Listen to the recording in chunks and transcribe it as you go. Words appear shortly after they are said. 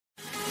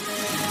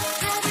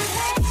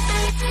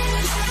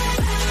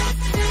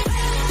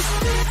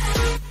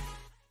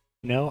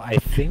No, I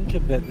think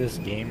that this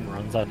game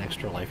runs on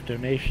extra life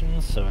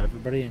donations, so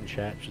everybody in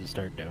chat should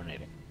start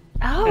donating.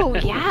 Oh,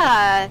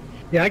 yeah.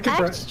 Yeah, I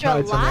can Extra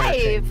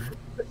Life.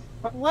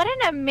 What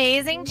an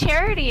amazing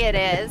charity it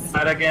is.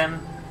 That again?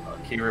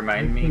 Can you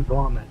remind me?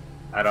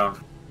 I don't.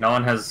 No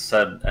one has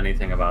said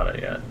anything about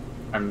it yet.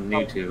 I'm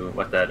new to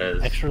what that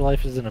is. Extra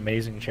Life is an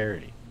amazing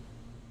charity.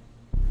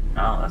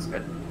 Oh, that's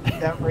good.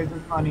 That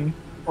raises money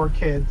for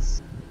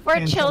kids.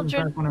 For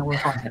children. When we're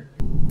fine.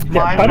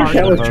 Yeah,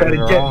 Buttershell was trying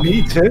to get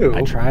me too.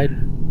 I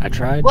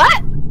tried.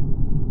 What?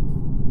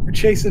 You're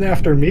chasing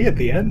after me at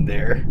the end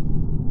there.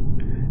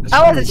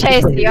 I wasn't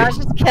chasing you, I was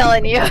just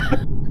killing you.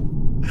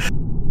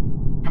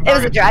 It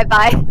was a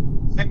drive-by.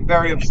 I'm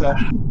very upset.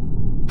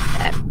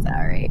 I'm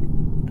sorry.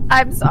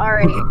 I'm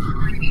sorry.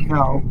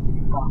 No.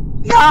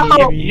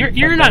 No!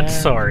 You're not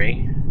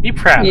sorry. Be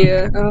proud.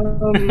 Yeah,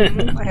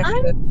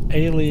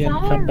 Alien,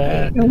 come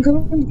back.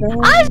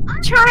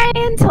 I'm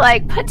trying to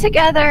like put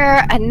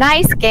together a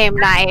nice game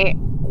night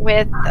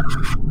with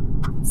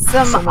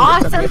some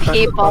awesome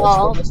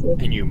people.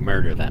 And you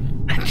murder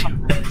them.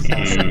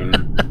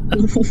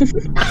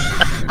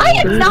 I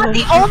am not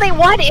the only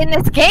one in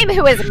this game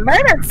who has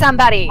murdered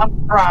somebody.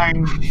 I'm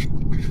crying.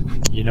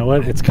 You know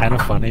what? It's kind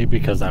of funny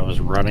because I was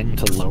running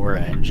to lower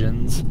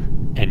engines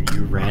and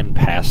you ran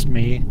past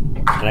me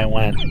and I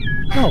went,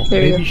 oh,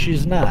 maybe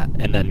she's not.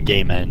 And then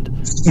game end.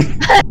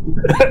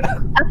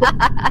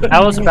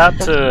 I was about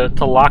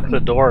to lock the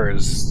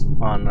doors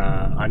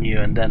on you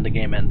and then the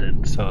game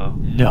ended, so...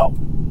 No.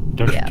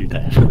 Don't do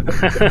that.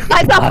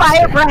 I saw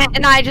Firebrand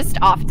and I just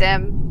offed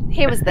him.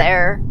 He was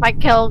there. My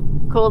kill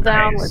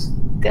cooldown was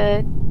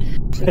good.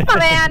 Oh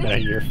man! No,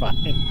 you're fine.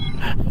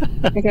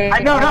 Okay, I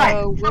know,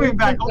 no, coming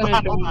back. Hold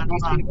on.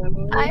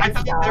 I'm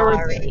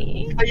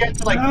sorry.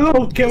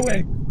 No, kill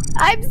me.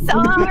 I'm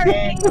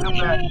sorry.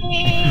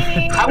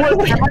 I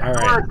was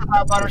Alright,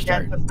 about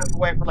Buttercat to step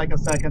away for like a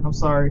second. I'm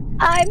sorry.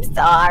 I'm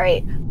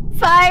sorry.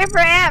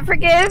 Firebrand,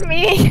 forgive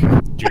me.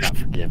 Do not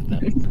forgive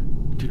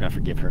them. Do not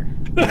forgive her.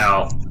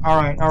 No.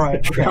 Alright.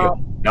 Okay.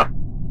 No.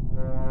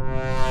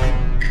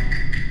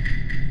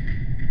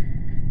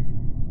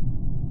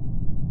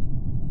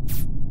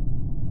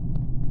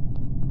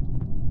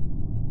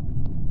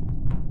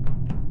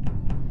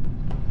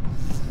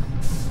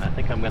 I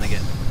think I'm gonna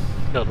get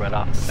killed right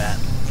off the bat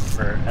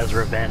as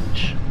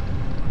revenge.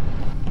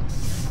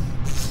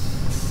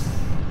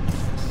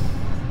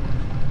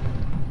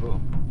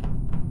 Ooh.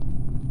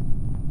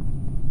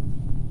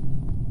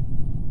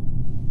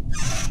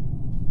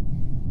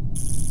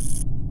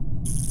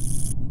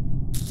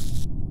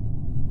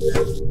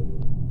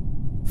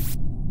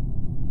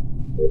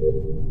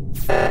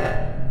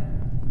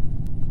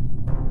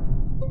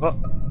 Oh.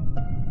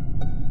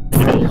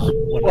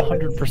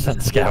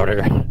 100%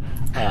 Scouter.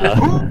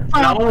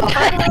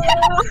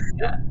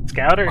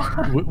 Scouter?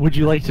 Would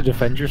you like to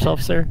defend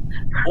yourself, sir?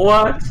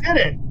 What? Did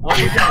it? What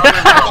are you talking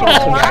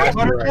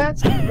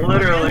about?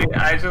 Literally,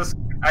 I just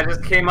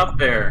came up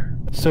there.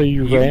 So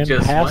you ran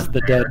past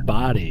the dead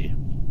body.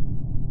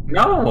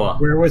 No.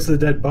 Where was the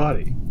dead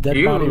body? Dead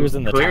body was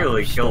in the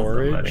clearly top of killed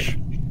storage.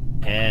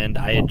 And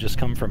I had just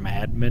come from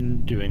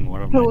admin doing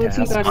one of my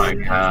tasks. Oh my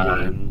god.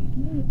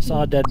 And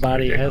saw a dead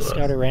body as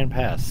Scouter ran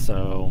past,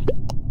 so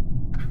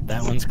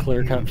that one's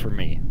clear cut for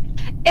me.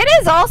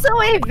 It is also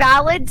a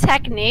valid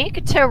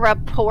technique to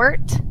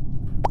report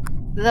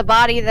the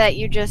body that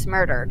you just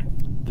murdered.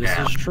 This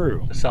is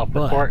true.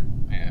 Self-report.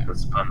 Yeah.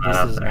 This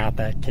is not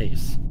that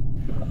case.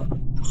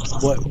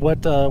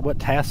 What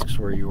tasks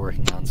were you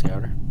working on,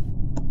 Scouter?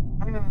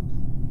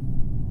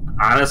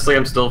 Honestly,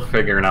 I'm still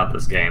figuring out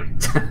this game.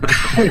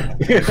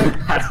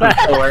 I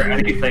don't know where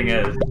anything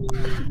is.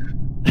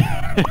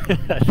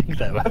 I think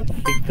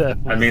that.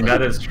 I mean,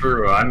 that is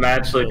true. I'm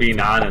actually being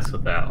honest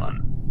with that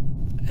one.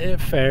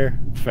 Fair.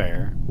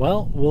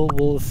 Well,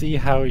 we'll see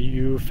how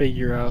you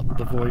figure out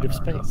the void of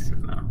space.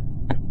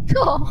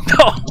 Oh.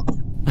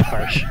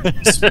 Harsh.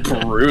 It's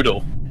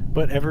brutal.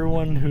 But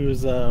everyone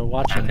who's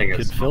watching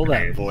could fill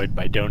that void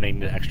by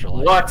donating to Extra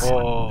Life. What?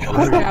 Oh.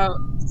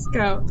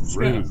 Scout.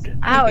 Rude.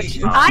 Ouch.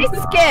 I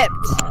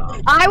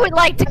skipped. I would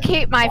like to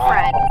keep my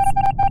friends.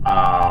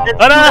 Oh.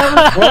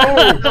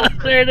 No!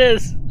 There it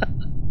is.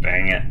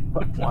 Dang it.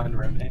 One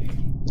remaining.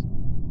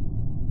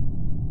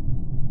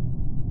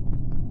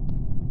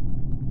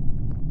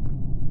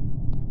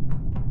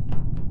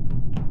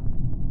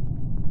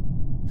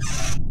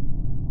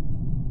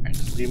 Alright,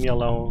 just leave me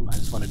alone. I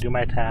just want to do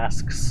my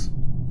tasks.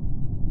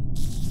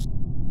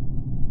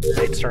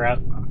 Lights are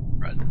out.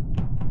 Red.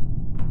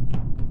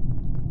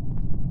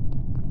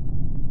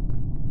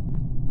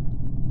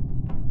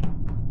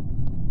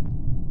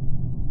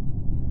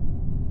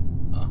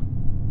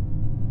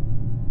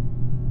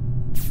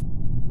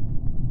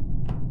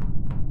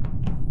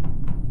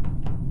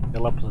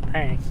 Fill up the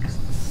tanks.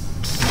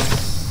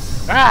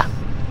 Ah!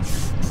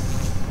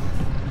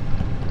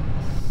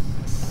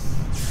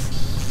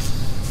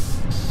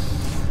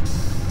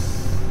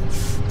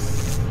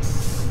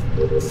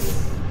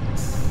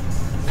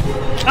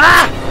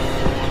 Ah!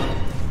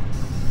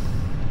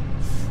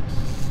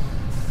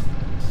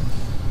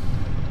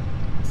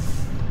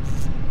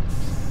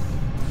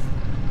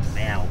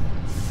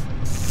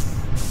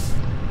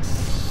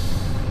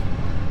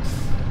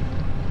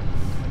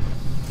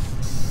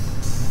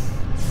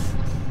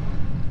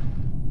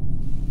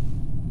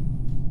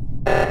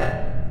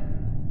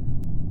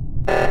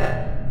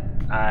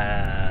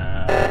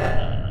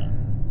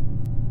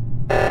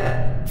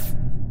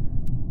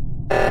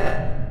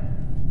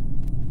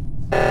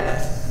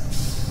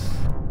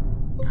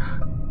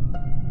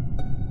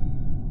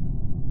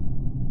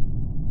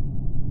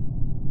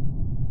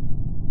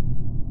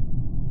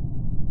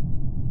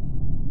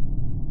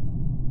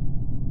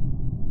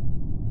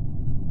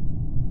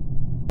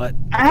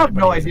 I have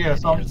no idea,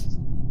 so I'm just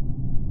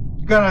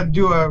gonna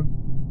do a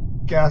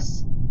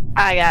guess.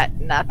 I got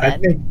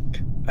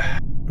nothing.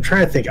 I'm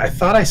trying to think. I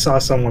thought I saw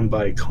someone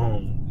by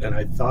Kong, and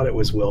I thought it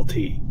was Will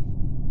T.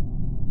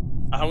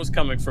 I was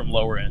coming from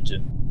lower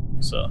engine,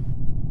 so.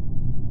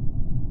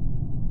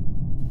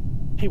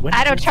 Hey,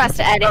 I don't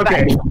trust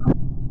anybody.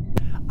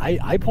 Okay.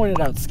 I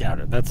pointed out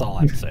Scouter. That's all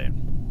I'm saying.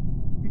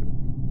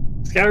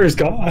 Scouter's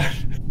gone.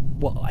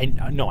 Well, I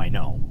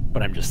know,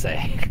 but I'm just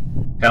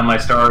saying. Tell my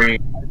story.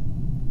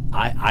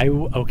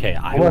 I'm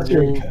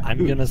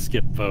gonna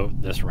skip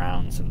vote this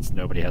round since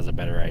nobody has a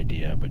better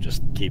idea, but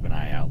just keep an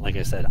eye out. Like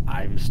I said,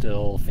 I'm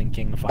still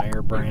thinking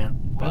Firebrand,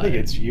 but I think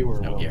it's you or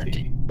no Will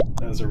guarantee. T.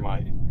 Those are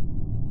my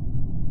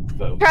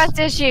votes. Trust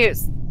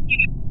issues.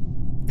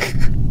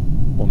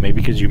 Well,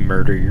 maybe because you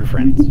murder your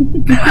friends.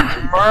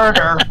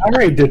 Murder. I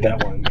already did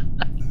that one.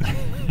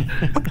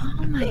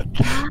 Oh my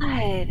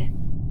god.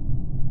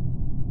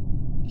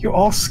 You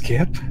all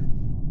skip?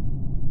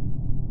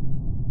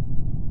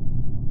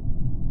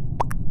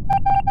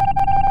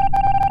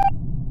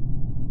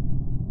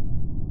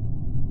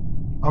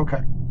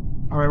 Okay.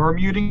 All right, we're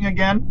muting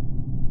again.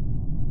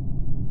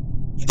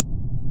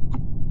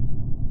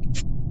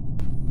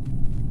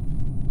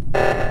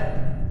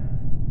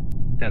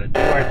 Gotta do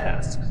our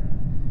tasks.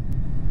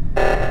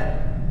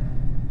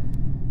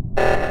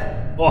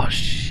 Oh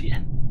shit.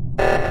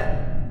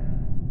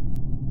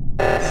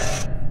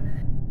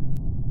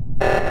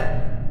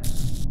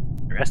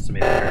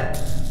 Underestimated her.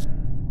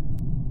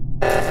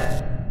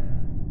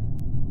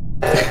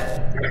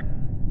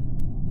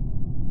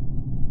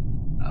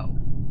 Oh.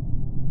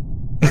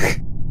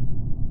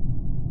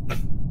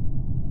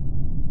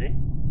 See?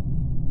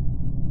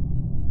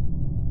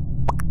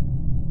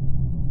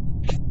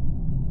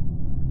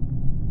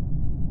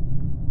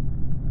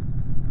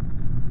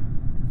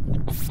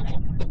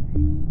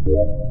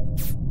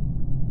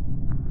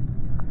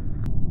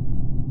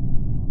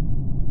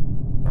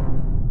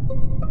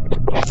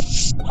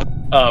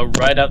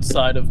 Right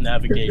outside of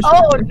navigation.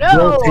 Oh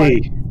no! Will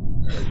T.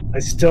 I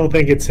still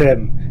think it's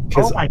him. Oh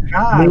Because my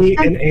god. me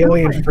and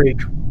Alien Freak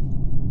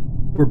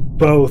were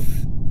both.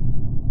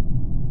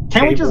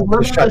 Can't we just able to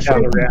live shut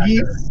down the reactor.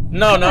 geese?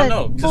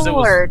 No, because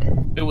Lord.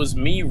 it was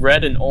me,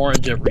 red, and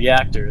orange at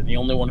reactor, and the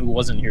only one who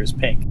wasn't here is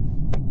pink.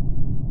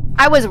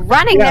 I was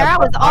running Yeah, there. I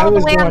was but I all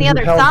was the way the on one the who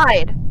other held-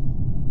 side.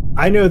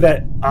 I know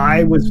that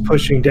I was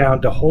pushing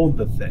down to hold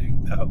the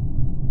thing, though.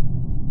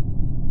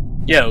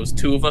 Yeah, it was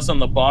two of us on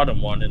the bottom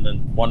one, and then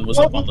one was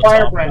Well, up on the top.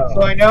 Firebrand,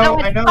 so I know. No,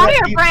 I it's know that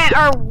he's-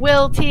 Firebrand or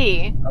Will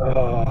T.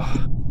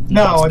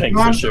 No, it's it's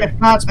not. Pinkfisher.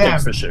 It's not It's them.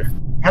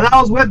 Pinkfisher. Because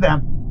I was with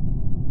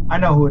them. I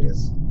know who it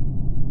is.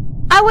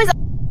 I was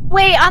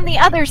way on the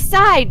other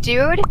side,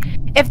 dude.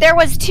 If there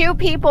was two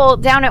people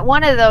down at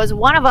one of those,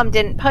 one of them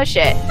didn't push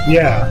it.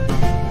 Yeah,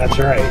 that's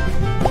right.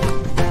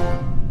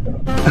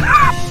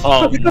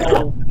 Oh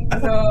no!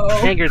 No.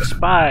 Angered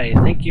Spy,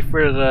 thank you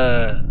for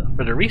the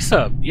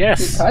resub. You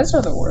Yes. guys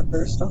are the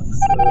worst.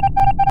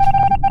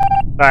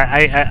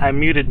 Alright, I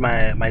muted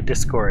my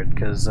Discord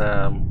because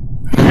I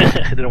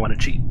didn't want to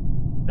cheat.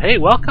 Hey,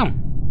 welcome.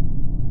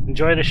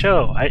 Enjoy the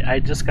show. I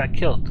just got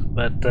killed,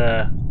 but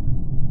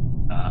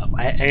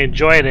I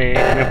enjoyed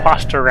an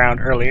imposter round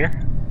earlier.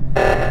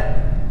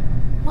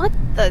 What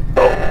the?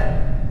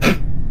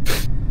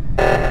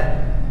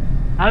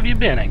 How have you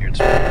been, Angered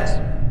Spy? It's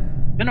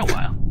been a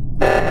while.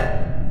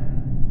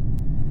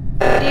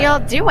 What are y'all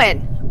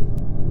doing?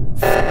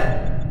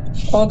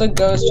 All the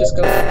ghosts just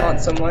go haunt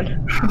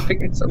someone.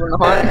 Figured someone to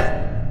haunt.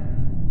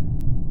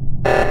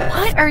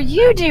 What are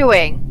you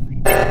doing?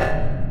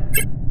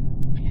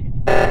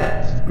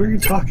 Who are you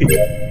talking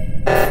to?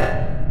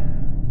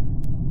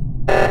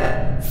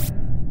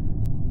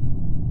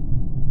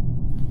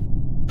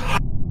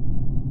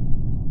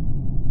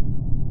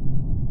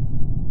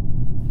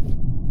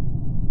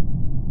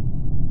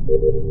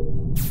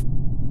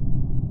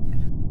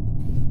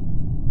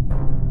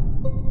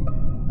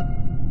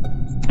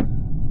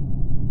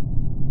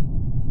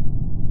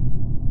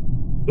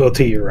 Well,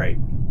 T, you're right.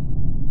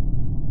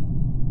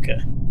 Okay.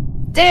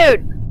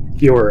 Dude!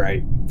 You were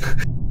right.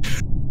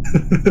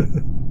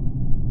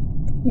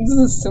 This is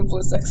the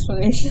simplest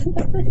explanation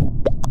ever.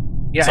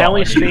 Yeah, I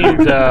only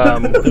streamed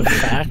The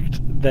fact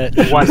that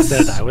you Once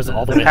said I was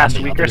all the the way past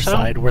on the week or other so?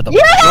 side where the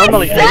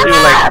normally I do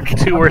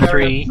like 2 or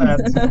 3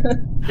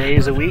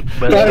 days a week,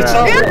 but Yeah, I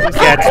saw it.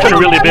 yeah, it's been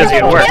really busy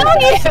at work.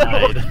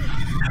 Kill you!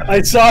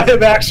 I saw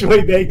him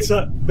actually make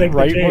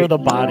Right where the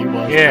body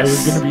was. Yes. I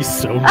was gonna be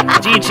so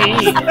mad.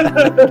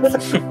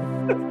 GG.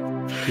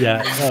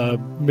 Yeah,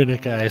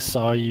 Minica, I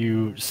saw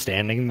you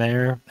standing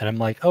there, and I'm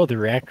like, oh, the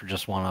reactor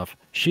just went off.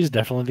 She's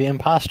definitely the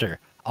imposter.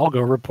 I'll go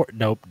report.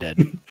 Nope,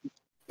 dead.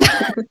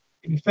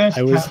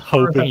 I was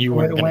hoping you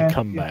weren't going to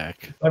come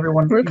back.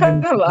 Everyone. We're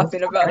kind of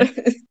laughing about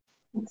it.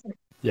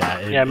 Yeah,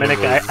 Yeah,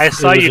 Minica, I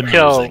saw you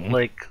kill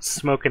like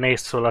Smoke and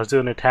Ace while I was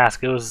doing a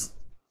task. It was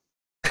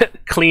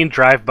clean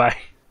drive-by.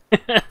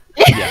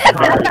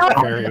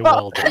 Yeah, very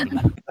well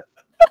done.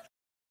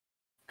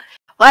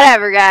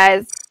 Whatever,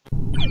 guys.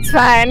 It's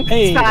fine.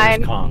 Hey, It's fine.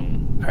 there's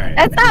Kong. Alright.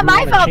 It's not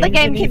my fault the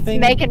game keeps anything?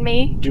 making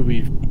me. Do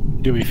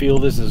we feel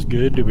this is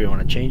good? Do we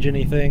want to change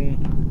anything?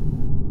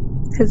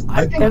 Because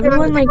I think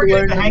everyone like we're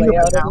getting learned the the hang of it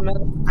layout of now.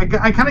 the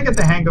map. I kind of get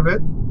the hang of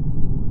it.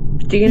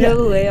 Do you know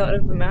the layout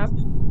of the map?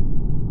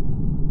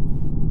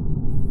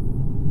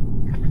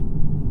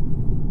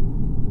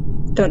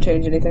 Don't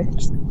change anything.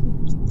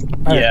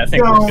 Yeah, I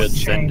think No. we're good.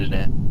 Sending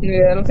it.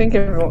 Yeah, I don't think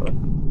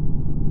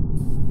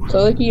everyone. So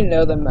like you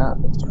know the map,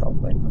 it's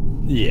probably.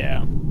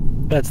 Yeah.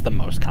 That's the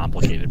most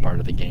complicated part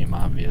of the game,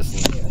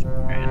 obviously.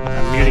 Alright,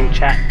 I'm muting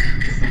chat.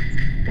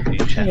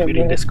 Muting chat, Yeah,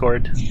 muting but-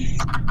 Discord.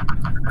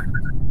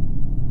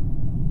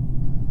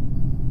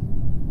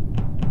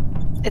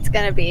 It's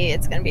gonna be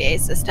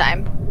Ace this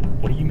time.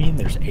 What do you mean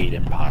there's 8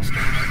 imposters?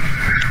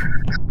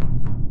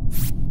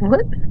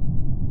 What?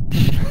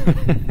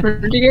 Where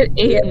did you get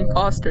 8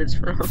 imposters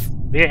from?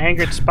 Be an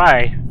angered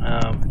spy.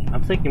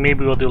 I'm thinking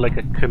maybe we'll do like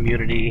a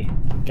community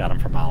Got him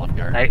from Olive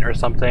Garden. night or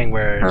something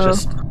where Oh.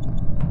 just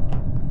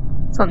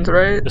Sounds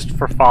right.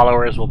 for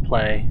followers we'll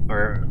play,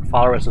 or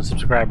followers and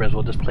subscribers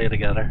will just play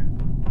together.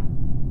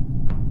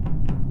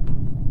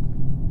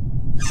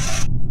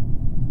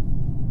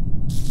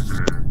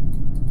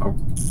 Oh.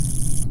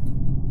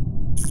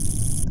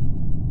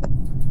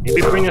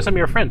 Maybe bring in some of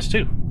your friends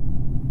too.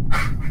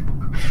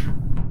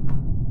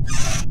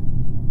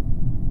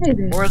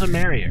 Maybe. More the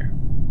merrier.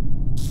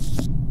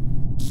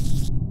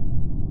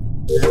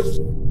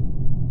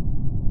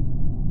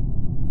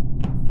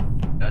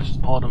 That's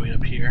just all the way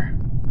up here.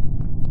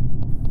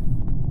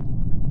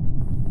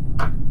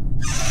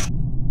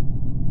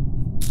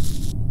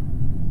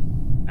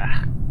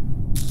 Ah,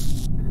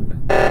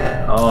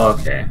 Oh,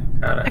 okay.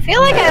 Got I it.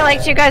 feel like I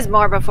liked you guys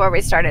more before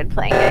we started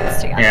playing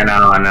games together. Yeah,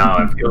 no, I know.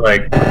 I feel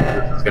like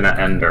this is gonna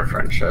end our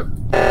friendship.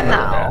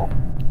 No,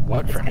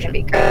 What it's gonna friendship?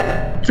 be great.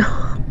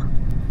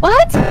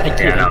 What? I kid,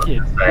 Yeah, I no.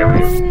 kid. We're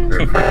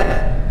friends.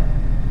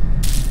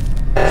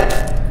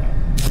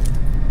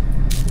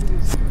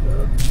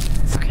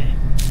 Okay.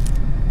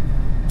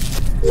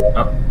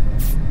 Oh.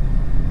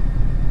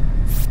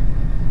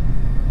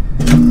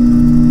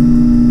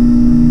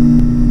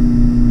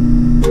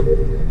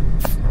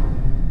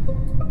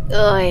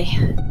 Ugh.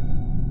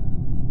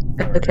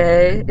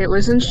 Okay, it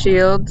was in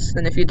Shields,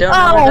 and if you don't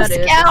know Oh, where that is,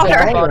 it's at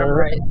Scouter. the bottom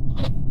right.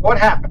 What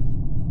happened?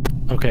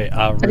 Okay,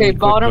 really Okay, quick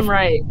bottom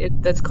right.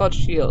 That's called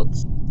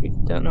Shields. If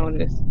you don't know what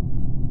it is.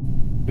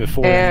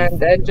 Before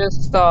And I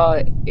just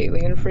saw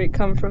Alien Freak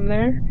come from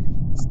there.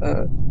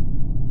 So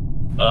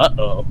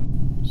Uh-oh.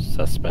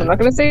 suspect. I'm not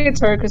gonna say it's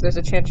her because there's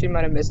a chance you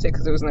might have missed it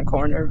because it was in the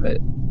corner, but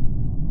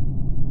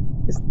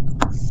just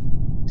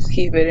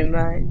keep it in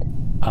mind.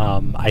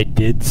 I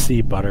did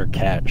see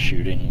Buttercat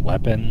shooting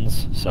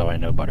weapons, so I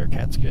know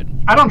Buttercat's good.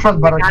 I don't trust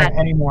Buttercat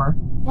anymore.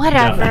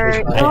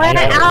 Whatever. No, Go I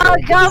ahead. know. Oh,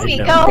 I Gobi,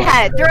 know. go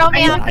ahead. Throw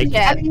me out I the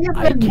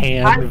can-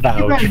 ship. I can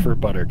vouch for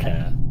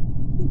Buttercat.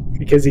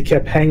 Because he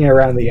kept hanging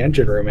around the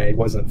engine room and he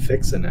wasn't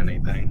fixing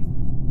anything.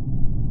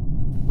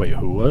 Wait,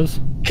 who was?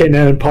 Can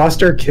an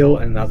imposter kill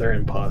another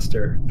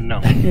imposter? no.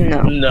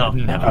 No, No.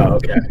 No. Oh,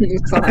 okay.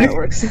 that's not how it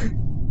works.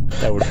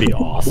 That would be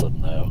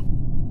awesome, though.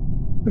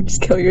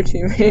 Just kill your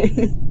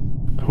teammate.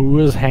 Who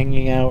was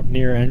hanging out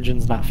near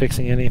engines not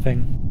fixing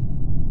anything?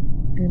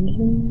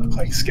 Look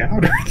like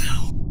Scouter.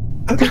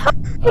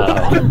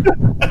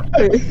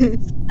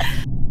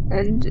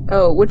 And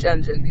which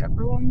engine? The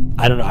upper one?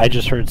 I don't know. I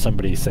just heard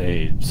somebody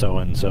say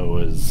so-and-so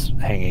was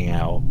hanging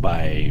out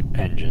by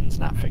engines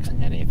not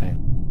fixing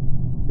anything.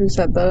 Who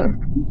said that?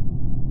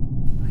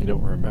 I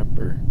don't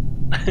remember.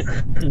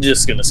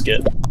 Just gonna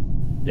skip.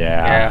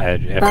 Yeah,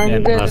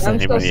 unless I'm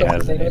still anybody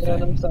has separated,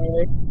 I'm anything.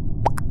 sorry.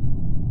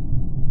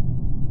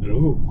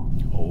 Ooh.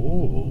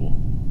 Oh.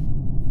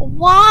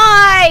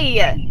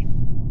 Why?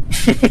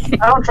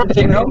 I don't trust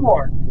you no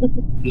more.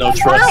 No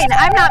trust. Fine,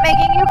 I'm not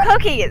making you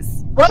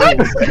cookies. What?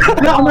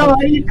 No,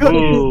 I eat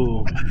cookies.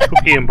 Ooh,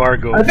 cookie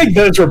embargo. I think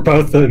those were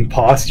both the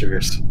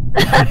imposters.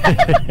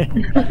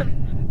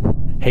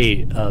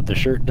 Hey, the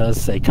shirt does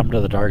say "Come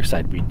to the dark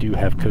side." We do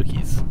have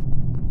cookies.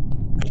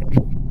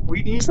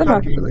 We need So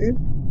not cookies. really.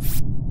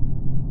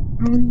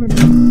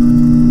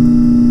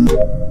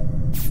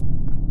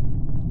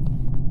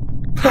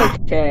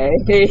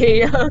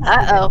 Okay.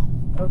 Uh-oh.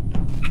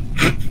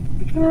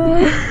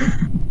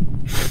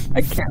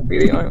 I can't be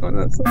the only one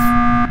that's.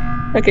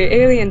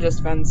 Okay, Alien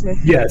just fends it.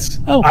 Yes,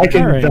 Oh, I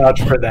can alright.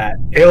 vouch for that.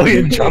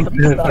 Alien jumped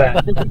in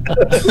that.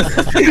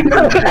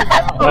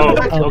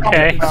 Oh,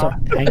 okay. So,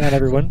 hang on,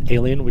 everyone.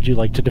 Alien, would you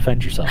like to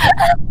defend yourself?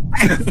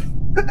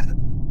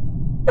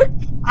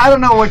 I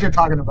don't know what you're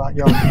talking about,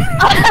 yo.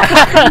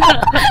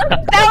 That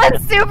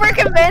was super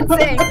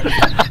convincing.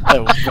 I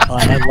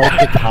like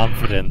the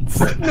confidence.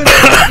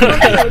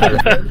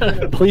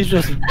 Please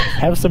just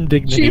have some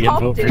dignity She and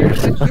hopped vote for in, and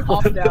then yourself. she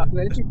hopped out, and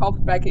then she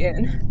popped back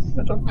in.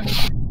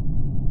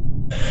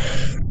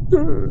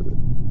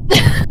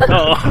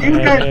 Oh. You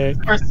guys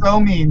are so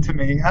mean to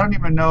me. I don't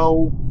even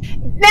know.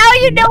 Now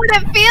you know what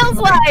it feels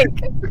like.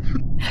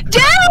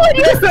 Dude,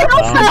 you still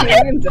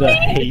the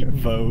hate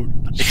vote.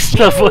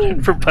 Still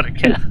voting for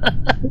Buttercat.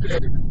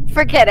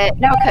 Forget it.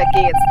 No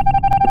cookies.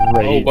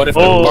 Oh, but if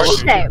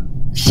Shame.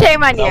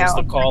 Shame on that you. was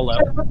the call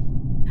out.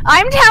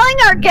 I'm telling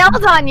our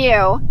guild on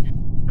you.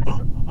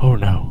 Oh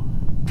no.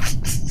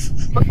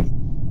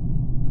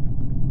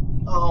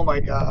 Oh my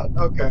god.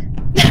 Okay.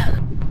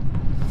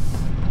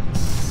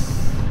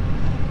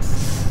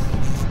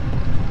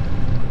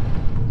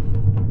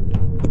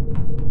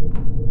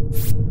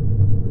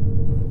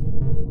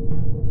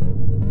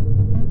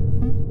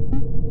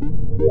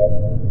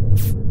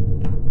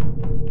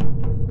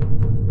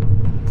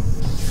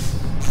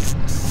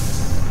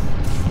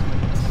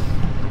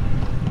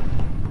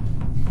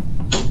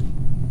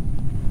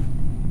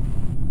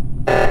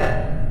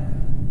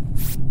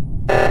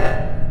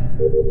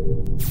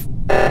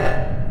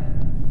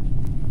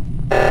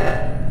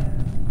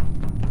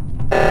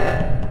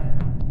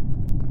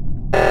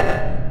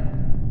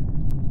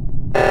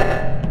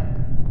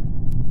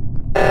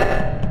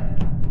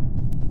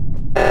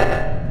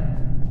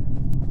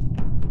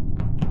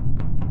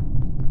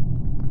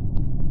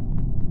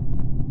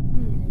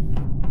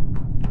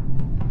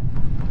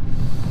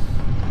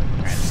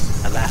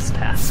 My last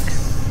task.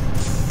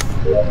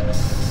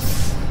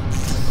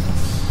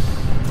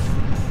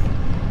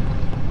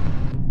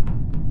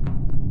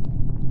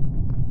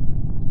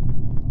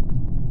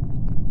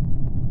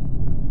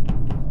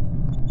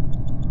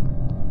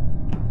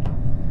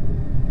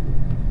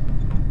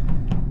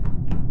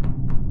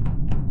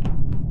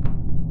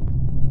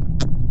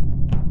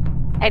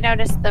 I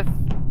noticed the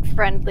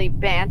friendly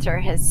banter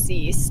has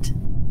ceased.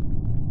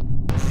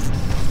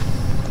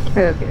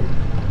 Okay.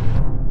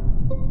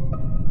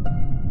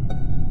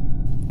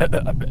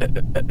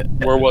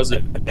 Where was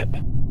it?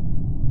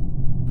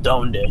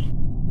 Donde,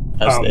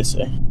 as they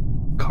say.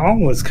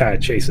 Kong was kind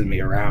of chasing me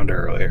around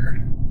earlier.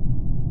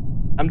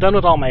 I'm done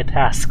with all my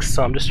tasks,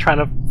 so I'm just trying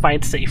to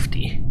find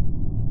safety.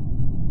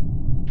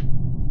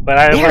 But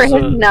I There is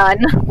was none.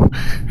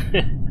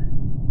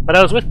 but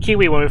I was with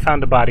Kiwi when we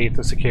found the body at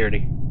the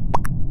security.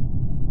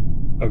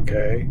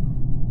 Okay.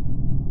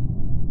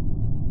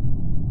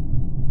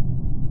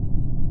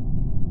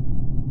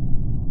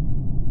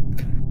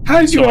 How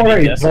did you So any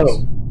already guesses?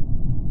 vote?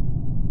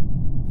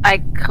 I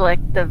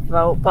clicked the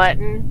vote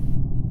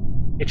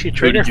button. Get your Who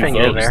trigger did you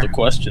finger vote is there. the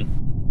question.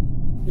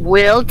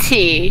 Will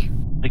T.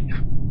 Like,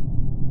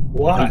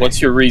 Why? And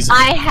what's your reason?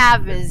 I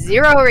have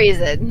 0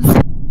 reasons.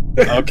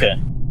 Okay.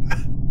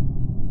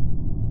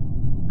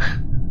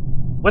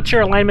 what's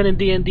your alignment in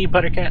D&D,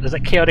 Buttercat? Is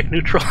that chaotic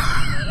neutral?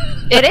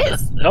 It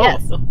is. Oh.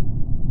 Yes.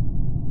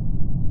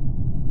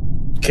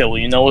 Okay, well,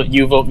 you know what?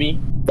 You vote me,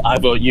 I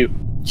vote you.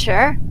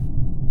 Sure.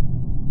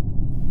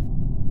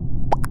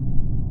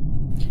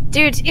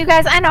 Dude, you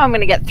guys, I know I'm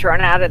gonna get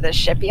thrown out of this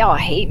ship. Y'all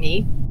hate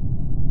me.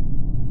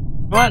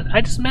 What?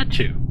 I just met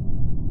you.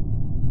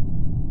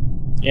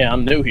 Yeah,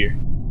 I'm new here.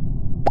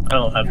 I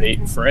don't have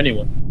hate for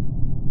anyone.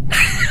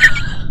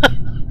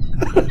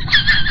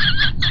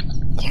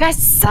 You guys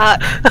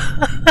suck.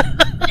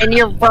 And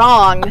you're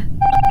wrong.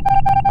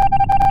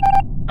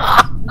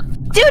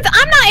 Dude,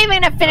 I'm not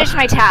even gonna finish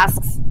my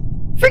tasks.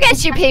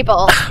 Forget you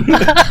people.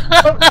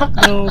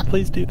 No,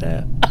 please do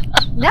that.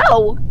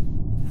 No.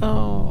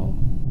 Oh.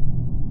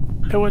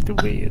 I want to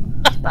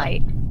win.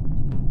 Bite.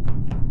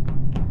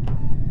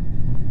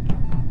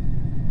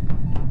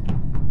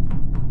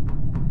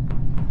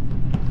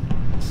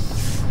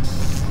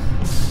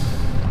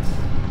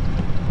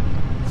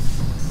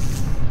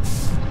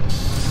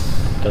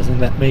 Doesn't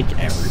that make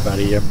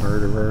everybody a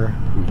murderer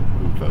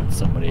who votes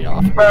somebody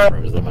off and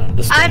throws them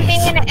onto space? I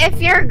mean, if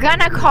you're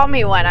gonna call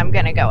me one, I'm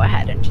gonna go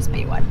ahead and just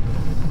be one.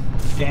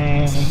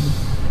 Dang.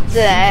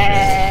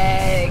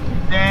 Dang.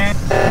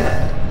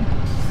 Dang.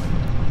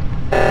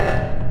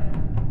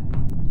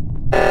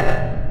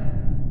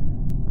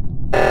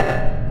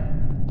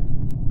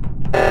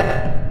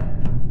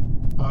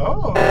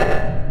 Oh.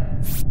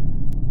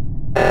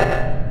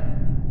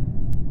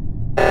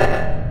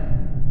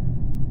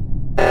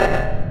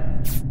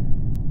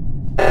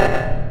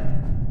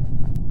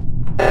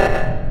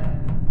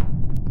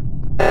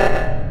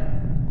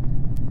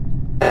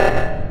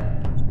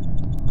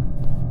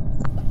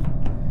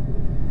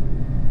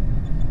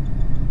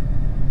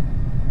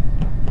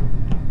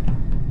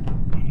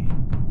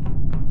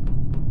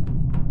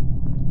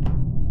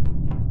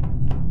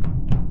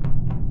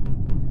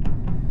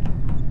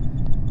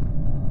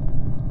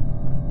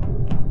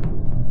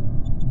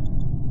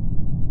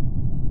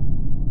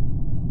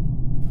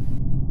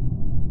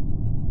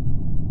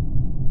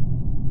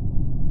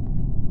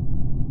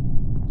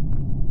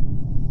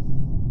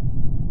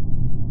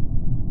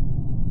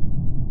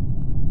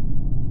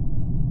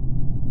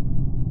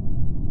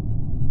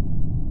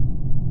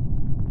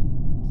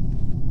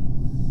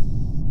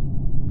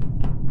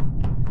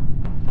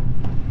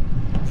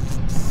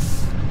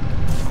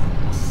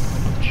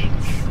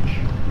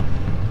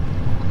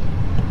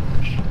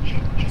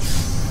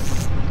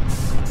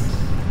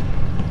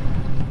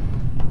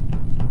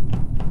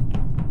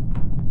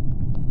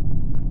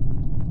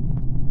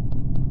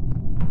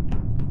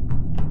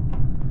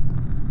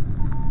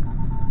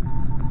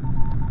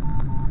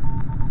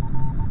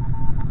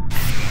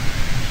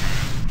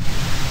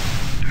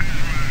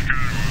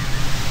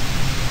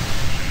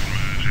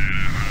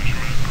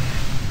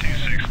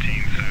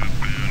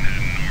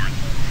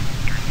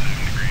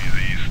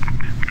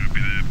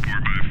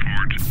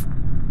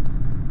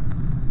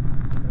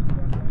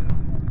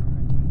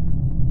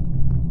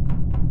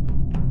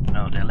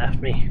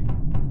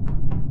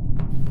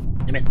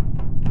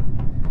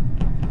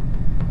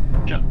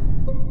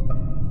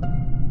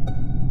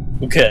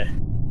 Okay.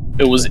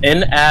 It was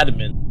in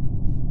admin.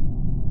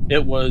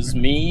 It was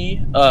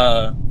me,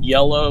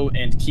 Yellow,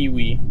 and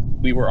Kiwi.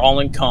 We were all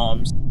in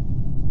comms.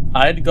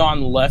 I had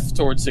gone left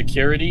towards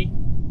security.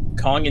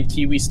 Kong and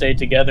Kiwi stayed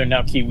together.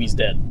 Now Kiwi's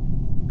dead.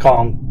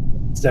 Kong.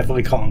 It's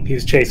definitely Kong. He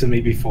was chasing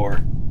me before.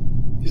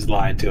 He's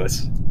lying to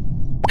us.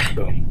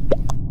 Boom.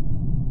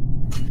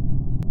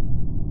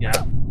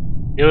 Yeah.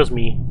 It was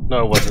me.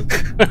 No, it wasn't.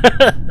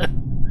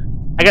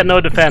 I got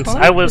no defense.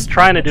 I was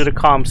trying to do the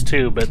comms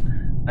too, but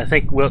I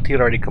think Wilt had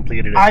already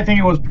completed it. I think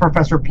it was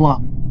Professor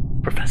Plum.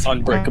 Professor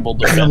Unbreakable In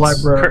the defense.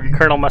 library.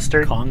 Colonel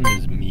Mustard. Kong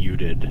is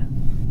muted.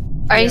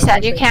 Are you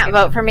sad you can't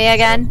vote for me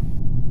again?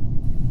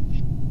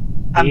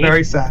 I'm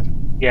very sad.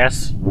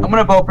 Yes. I'm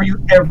gonna vote for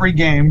you every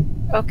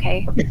game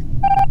Okay.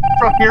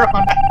 from here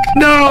on.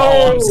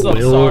 Oh, I'm so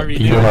Will, sorry,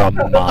 dude. you're a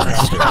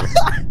monster.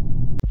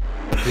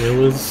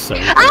 Will is so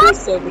I was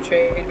so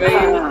betrayed by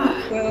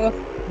you. Well,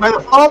 My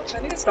fault.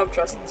 I need to stop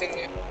trusting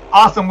you.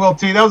 Awesome, Will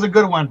T. That was a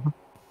good one.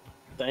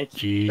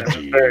 Thank you.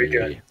 GG. Very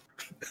good.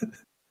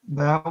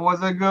 That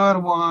was a good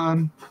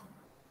one.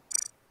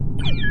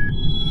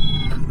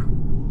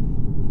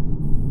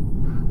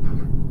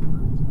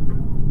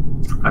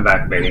 I'm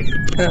back, baby.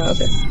 Oh,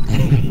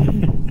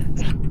 okay.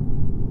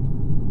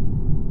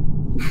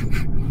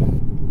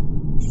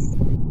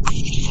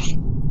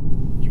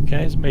 You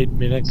guys made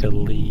Minica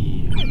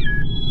leave.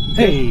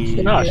 Hey!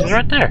 No, she's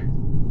right there.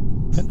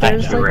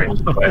 There's You're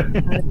like right.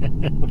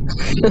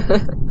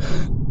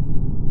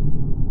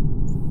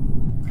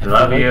 But I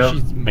love you.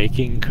 She's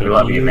making We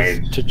love you,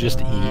 cookies mate. to just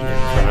eat in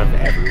front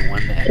of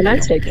everyone. and Can I you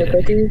don't take the get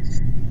it.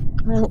 cookies?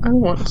 I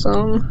want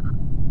some.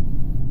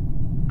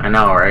 I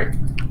know, right?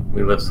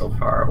 We live so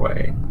far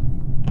away.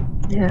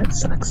 Yeah, it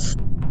sucks.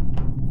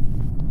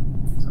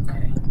 It's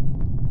okay.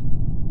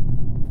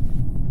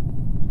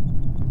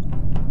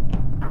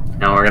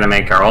 Now we're gonna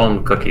make our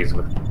own cookies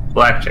with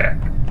blackjack.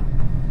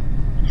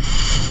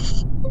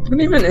 What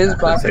even is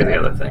Let's say the blackjack?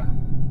 other thing.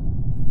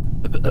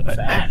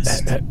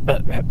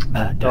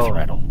 Death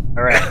rattle.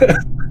 Alright.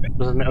 It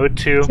was an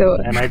O2, So-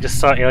 and I just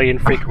saw Alien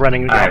Freak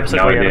running the I have opposite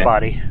no way of the idea.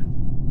 body.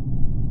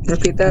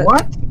 Repeat that.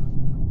 What?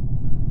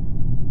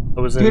 It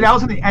was in, Dude, I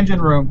was in the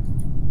engine room.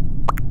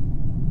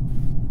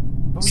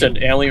 Said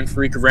Alien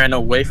Freak ran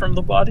away from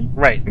the body?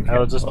 right. I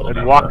was just Oh, I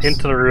that walked was-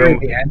 into the room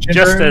The engine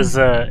just room? as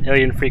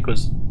Alien Freak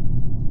was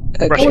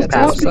Okay, Russian that's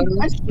past.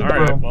 awesome.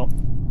 Alright, well.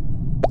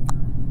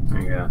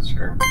 Yeah,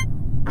 sure.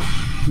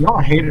 Y'all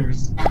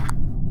haters.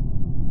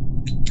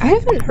 I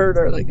haven't heard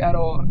her like at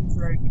all. I'm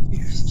very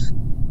confused.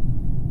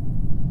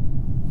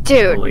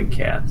 Dude, Holy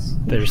cats.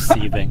 They're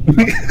seething.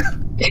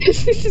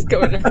 She's just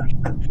going out.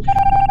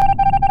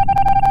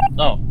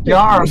 Oh. Y'all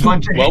are a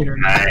bunch of Well, haters.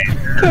 Nice.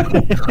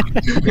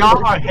 Y'all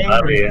are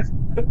Love haters. you.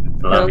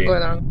 No, Love going you.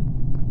 on.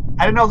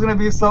 I didn't know I was gonna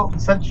be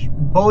such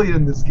bullied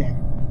in this game.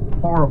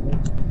 Horrible.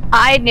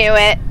 I knew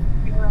it.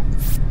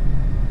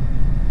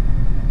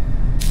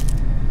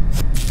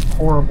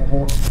 Horrible,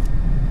 horrible.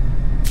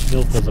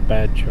 Milk was a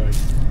bad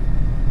choice.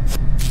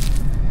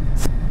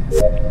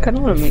 I kind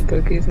of want to make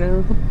cookies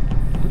now.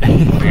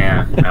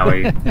 Yeah,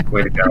 Allie,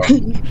 way to go.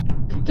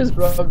 Just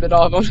rubbed it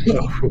off on me.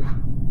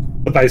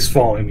 The dice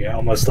falling, yeah, I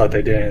almost thought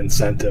they did an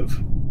incentive.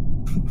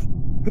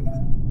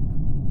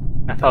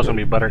 I thought it was gonna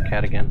be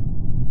Buttercat again.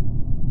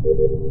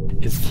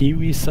 Is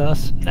Kiwi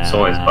sus? Nah. It's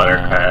always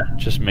Buttercat.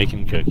 Just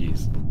making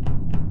cookies.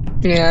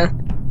 Yeah.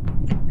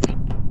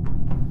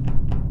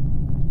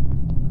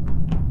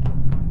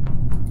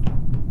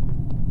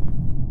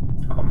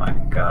 Oh my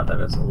god, that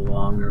is a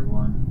longer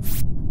one.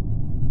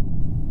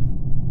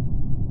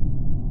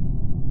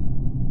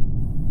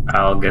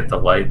 I'll get the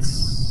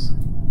lights.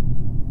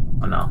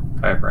 Oh no,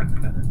 Vibrant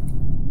got it.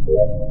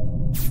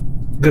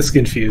 This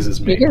confuses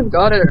You me. guys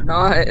got it or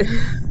not?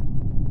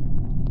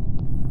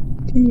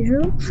 Can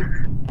you help?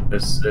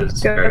 This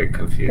is Yeah. very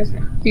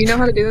confusing. Do you know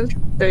how to do this?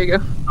 There you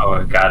go. Oh,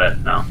 I got it.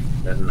 No,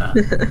 didn't.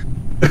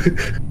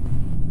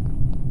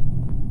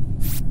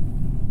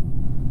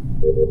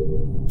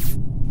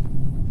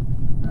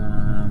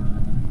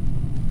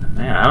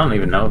 Man, I don't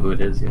even know who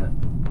it is yet.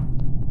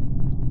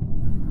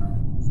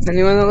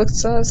 Anyone that looks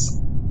sus?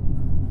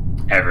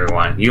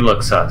 Everyone, you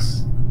look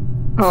sus.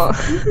 Oh.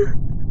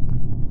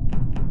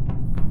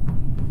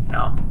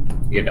 No,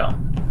 you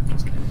don't.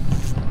 Just kidding.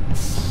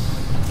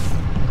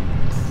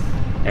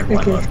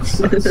 Everyone Okay. looks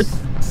sus.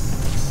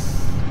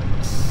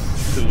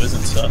 Who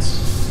isn't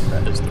sus?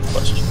 That is the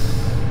question.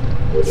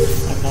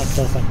 I'm not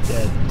sus, I'm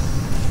dead.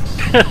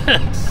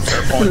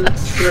 Fair point.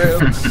 True.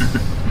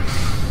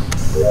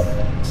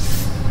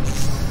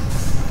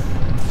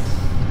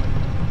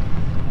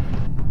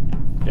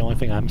 The only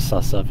thing I'm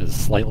sus of is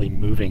slightly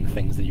moving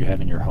things that you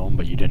have in your home,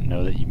 but you didn't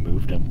know that you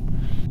moved them.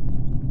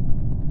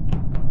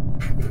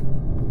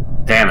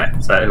 Damn it,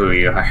 is that who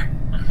you are?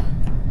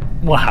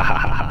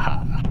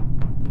 Wahahaha.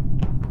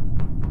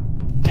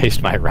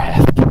 Taste my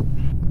wrath.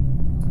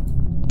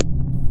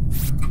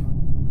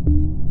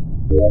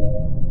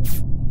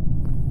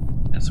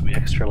 Yes, we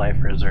extra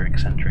lifers are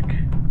eccentric.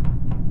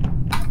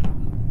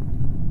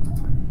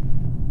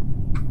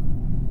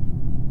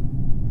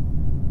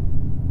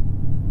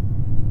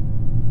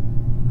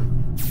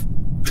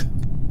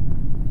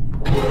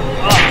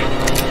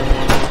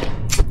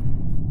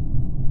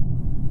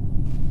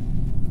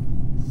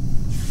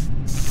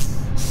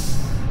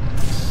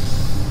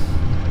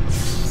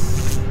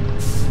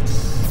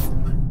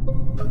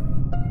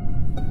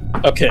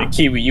 Okay,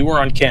 Kiwi, you were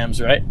on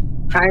cams, right?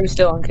 I'm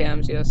still on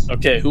cams, yes.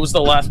 Okay, who was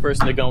the last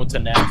person to go into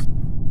nav?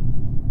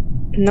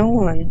 No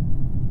one.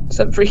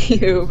 Except for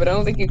you, but I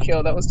don't think you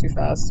killed. That was too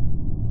fast.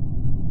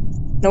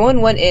 No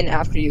one went in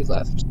after you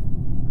left.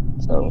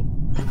 So.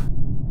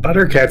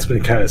 Buttercat's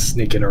been kind of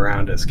sneaking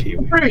around as Kiwi.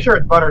 I'm pretty sure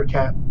it's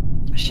Buttercat.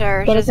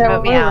 Sure, But just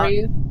move me out.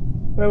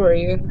 Where were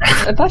you?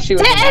 I thought she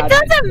was. It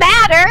doesn't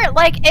matter.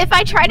 Like, if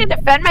I try to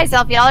defend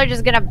myself, y'all are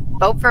just gonna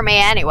vote for me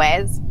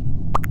anyways.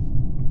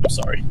 I'm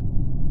sorry.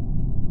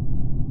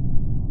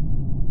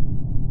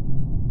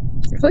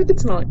 I feel like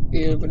it's not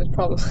you, but it's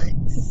probably.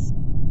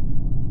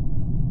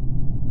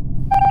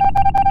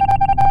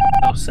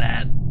 So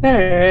sad.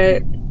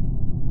 Alright.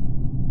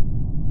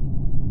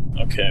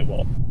 Okay,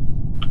 well.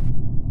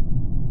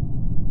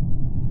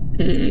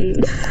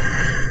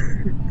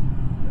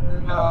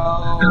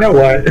 No. You know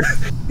what?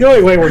 The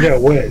only way we're gonna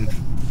win.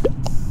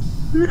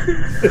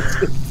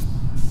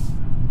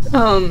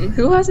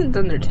 Who hasn't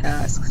done their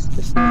tasks?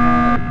 Just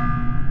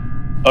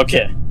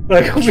Okay.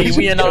 Like,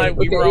 Kiwi and I,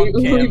 we were on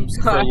cams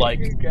for got like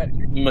it.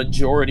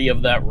 majority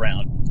of that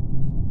round.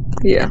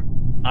 Yeah.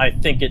 I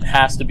think it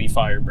has to be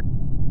Firebird.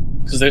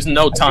 Because there's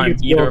no time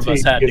either of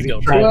us had to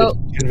go through. Well-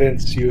 to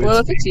convince you. Well,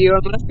 if it's you,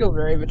 I'm gonna feel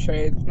very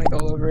betrayed, like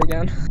all over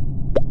again.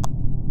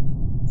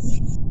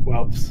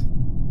 Whelps.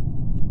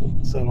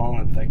 So long,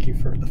 and thank you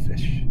for the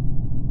fish.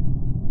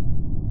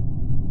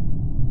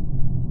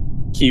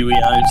 Kiwi,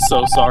 I'm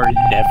so sorry.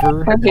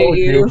 Never I hate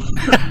you.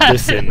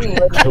 listen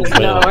to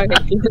No, I Will.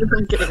 hate you.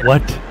 I'm kidding.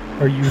 What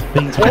are you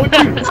thinking?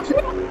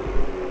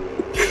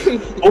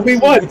 Only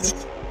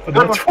once, but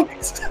not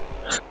twice.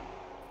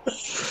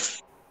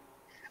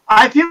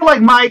 I feel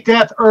like my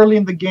death early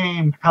in the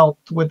game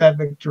helped with that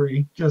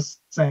victory. Just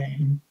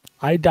saying.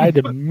 I died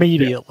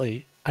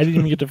immediately. I didn't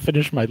even get to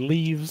finish my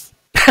leaves.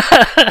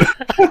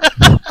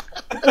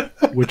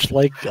 Which,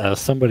 like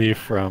somebody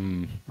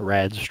from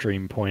Rad's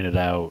stream pointed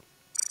out,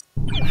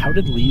 how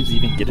did leaves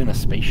even get in a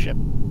spaceship?